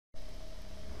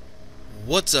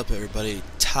What's up, everybody?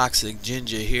 Toxic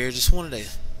Ginger here. Just wanted to.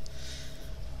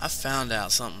 I found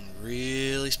out something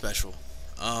really special.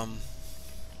 I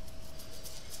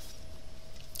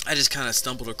just kind of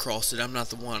stumbled across it. I'm not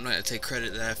the one. I'm not gonna take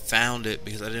credit that I found it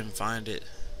because I didn't find it.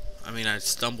 I mean, I just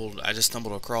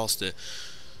stumbled across it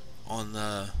on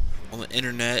the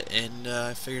internet, and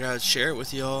I figured I'd share it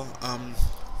with y'all.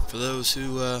 For those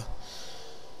who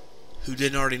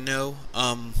didn't already know,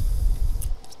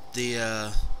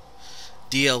 the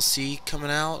DLC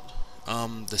coming out,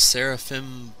 the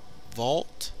Seraphim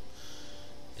Vault.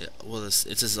 Well, it's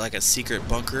just like a secret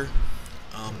bunker.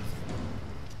 I'm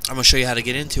gonna show you how to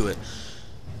get into it.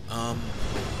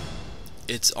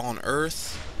 It's on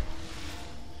Earth.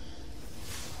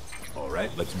 All right,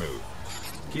 let's move.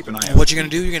 Keep an eye out. What you're gonna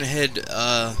do? You're gonna head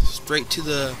straight to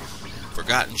the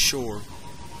Forgotten Shore.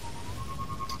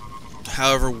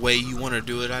 However way you want to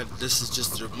do it. This is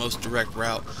just the most direct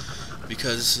route,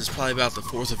 because this is probably about the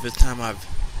 4th or 5th time I've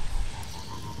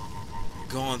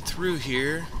gone through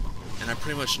here, and I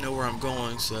pretty much know where I'm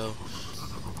going. So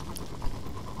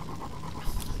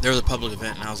there was a public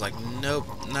event, and I was like, nope,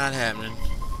 not happening.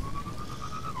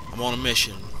 I'm on a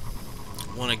mission.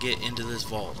 I want to get into this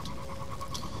vault.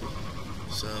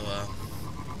 So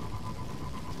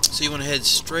you want to head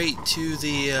straight to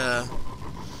the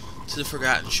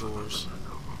Forgotten Shores.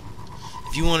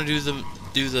 If you want to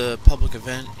do the public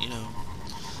event, you know,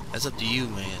 that's up to you,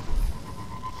 man.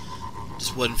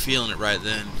 Just wasn't feeling it right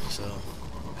then, so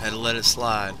had to let it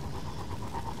slide.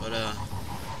 But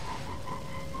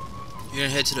you're gonna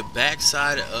head to the back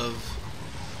side of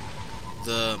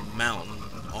the mountain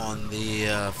on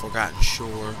the Forgotten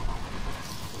Shore,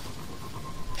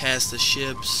 past the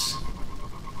ships.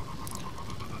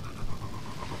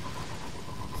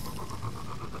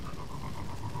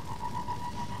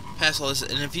 Past all this,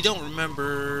 and if you don't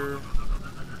remember,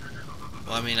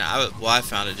 well, I mean, I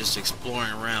found it just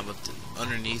exploring around, but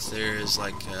underneath there is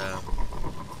like a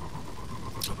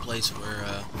place where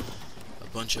a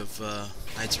bunch of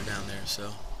knights are down there.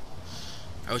 So,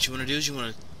 what you want to do is you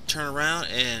want to turn around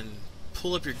and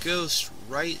pull up your ghost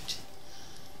right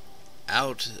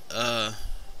out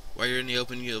while you're in the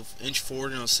open. You'll inch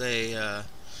forward and it'll say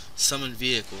summon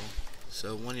vehicle.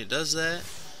 So when it does that,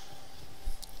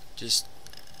 just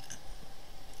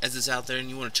as it's out there, and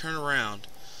you want to turn around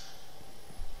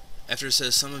after it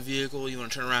says summon vehicle, you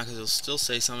want to turn around because it'll still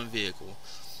say summon vehicle.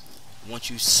 Once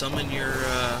you summon your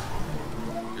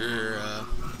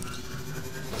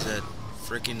what's that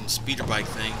freaking speeder bike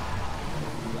thing,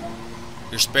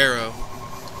 your Sparrow,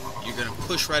 you're gonna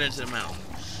push right into the mountain,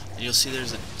 and you'll see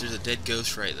there's a dead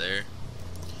ghost right there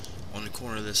on the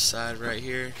corner of this side right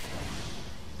here.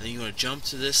 And then you want to jump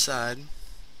to this side.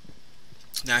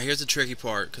 Now here's the tricky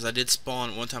part, because I did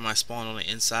spawn one time. I spawned on the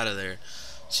inside of there,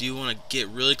 so you want to get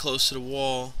really close to the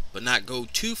wall, but not go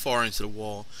too far into the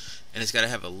wall, and it's got to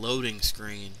have a loading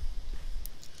screen.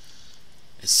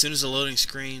 As soon as the loading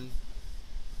screen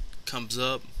comes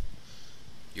up,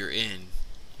 you're in.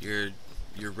 You're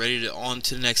ready to on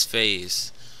to the next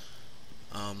phase.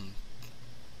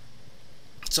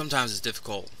 Sometimes it's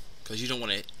difficult because you don't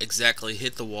want to exactly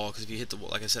hit the wall, because if you hit the wall,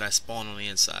 like I said, I spawned on the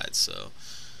inside, so.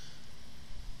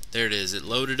 There it is. It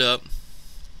loaded up.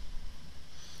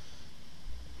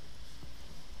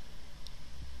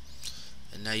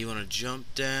 And now you want to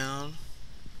jump down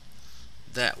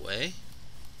that way.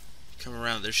 Come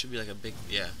around. There should be like a big,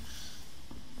 yeah.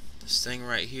 This thing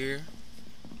right here.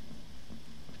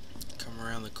 Come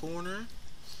around the corner.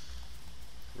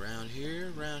 Around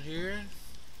here, around here.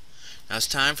 Now it's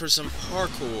time for some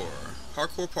parkour.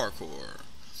 Parkour.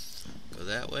 Go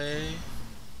that way.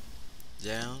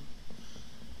 Down.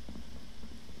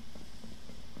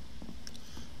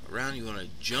 Around, you want to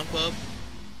jump up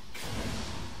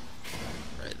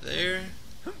right there,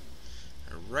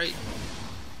 and right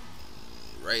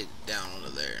down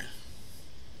onto there.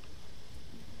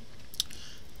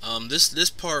 This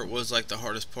part was like the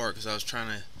hardest part, because I was trying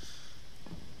to,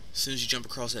 as soon as you jump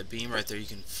across that beam right there, you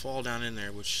can fall down in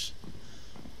there, which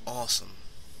awesome.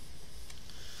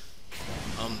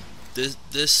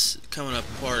 This coming up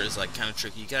part is like kind of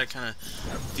tricky. You gotta kind of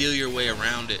feel your way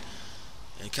around it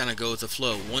and kind of go with the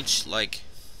flow. Once, like,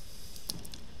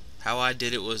 how I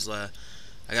did it was, I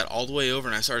got all the way over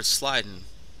and I started sliding,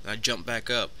 and I jumped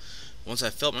back up. Once I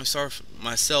felt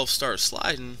myself start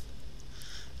sliding,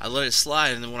 I let it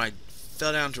slide, and then when I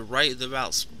fell down to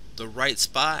about the right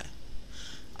spot,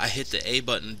 I hit the A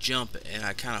button, jump, and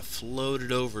I kind of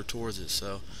floated over towards it.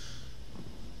 So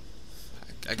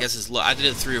I guess I did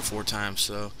it 3 or 4 times,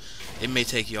 so it may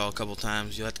take you all a couple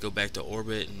times. You'll have to go back to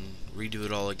orbit and redo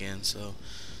it all again. So,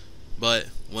 but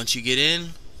once you get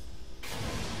in,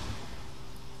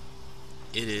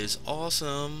 It is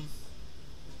awesome.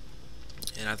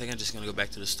 And I think I'm just gonna go back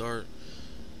to the start.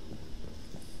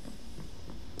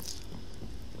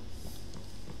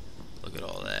 Look at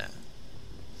all that.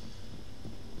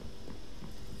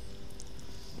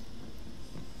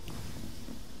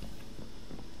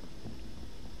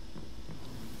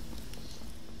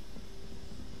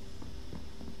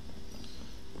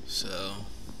 So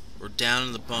we're down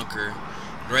in the bunker.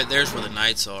 Right there's where the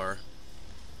knights are.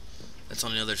 That's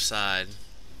on the other side.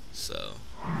 So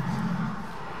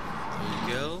there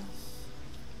you go.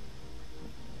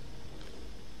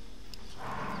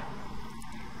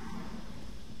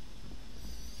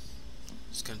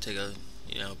 Just gonna take a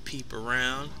peep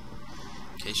around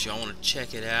in case y'all want to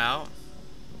check it out.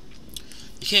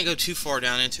 You can't go too far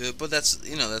down into it, but that's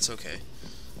that's okay.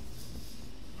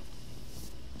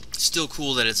 It's still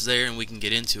cool that it's there and we can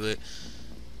get into it.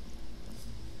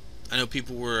 I know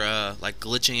people were like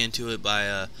glitching into it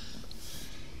by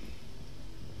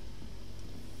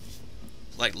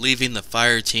like leaving the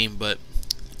fire team, but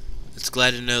it's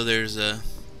glad to know there's a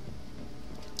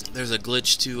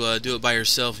glitch to do it by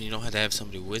yourself, and you don't have to have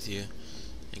somebody with you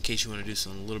in case you want to do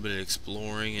a little bit of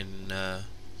exploring and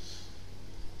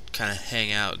kind of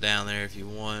hang out down there if you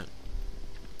want,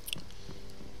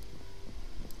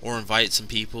 or invite some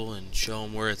people and show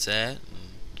them where it's at. And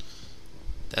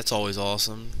that's always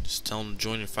awesome. Just tell them to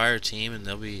join your fire team and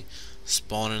they'll be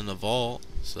spawning in the vault.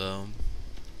 So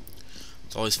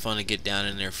it's always fun to get down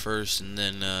in there first and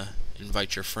then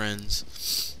invite your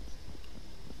friends.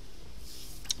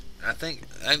 I think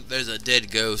there's a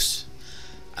dead ghost.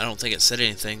 I don't think it said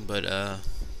anything, but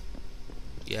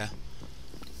yeah.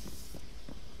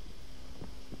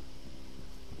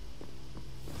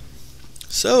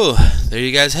 So there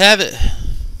you guys have it.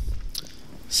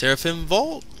 Seraphim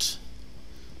Vault.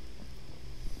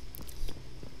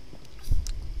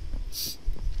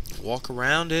 Walk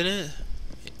around in it.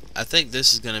 I think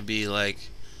this is gonna be like,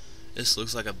 this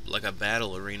looks like a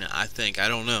battle arena. I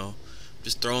don't know.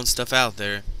 Just throwing stuff out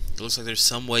there. It looks like there's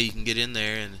some way you can get in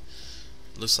there, and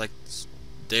it looks like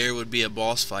there would be a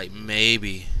boss fight,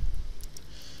 maybe.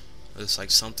 Looks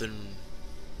like something,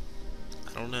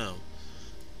 I don't know.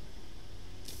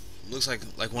 Looks like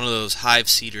one of those hive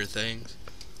seeder things.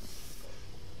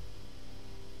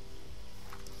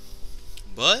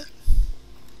 But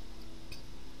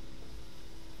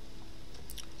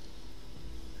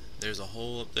there's a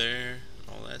hole up there,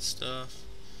 all that stuff.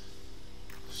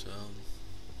 So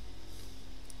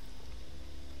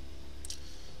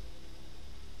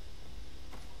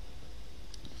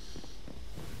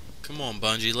come on,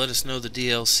 Bungie, let us know the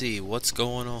DLC. What's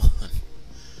going on?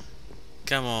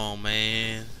 Come on,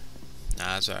 man.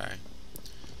 Nah, it's alright.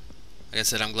 Like I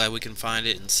said, I'm glad we can find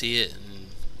it and see it, and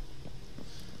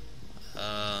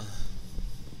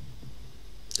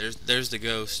there's the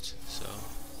ghost. So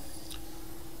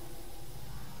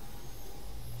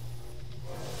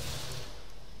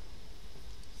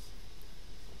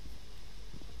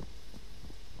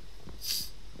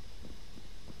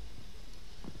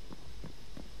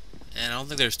and I don't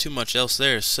think there's too much else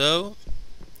there. So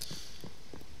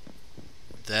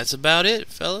that's about it,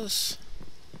 fellas.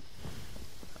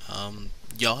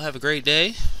 Y'all have a great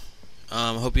day.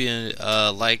 Hope you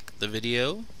like the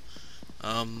video.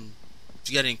 If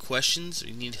you got any questions or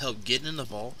you need help getting in the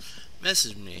vault,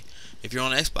 message me. If you're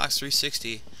on Xbox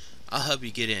 360, I'll help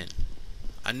you get in.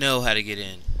 I know how to get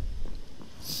in.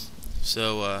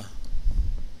 So alright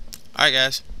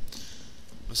guys,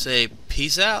 I'm gonna say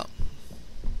peace out.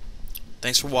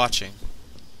 Thanks for watching.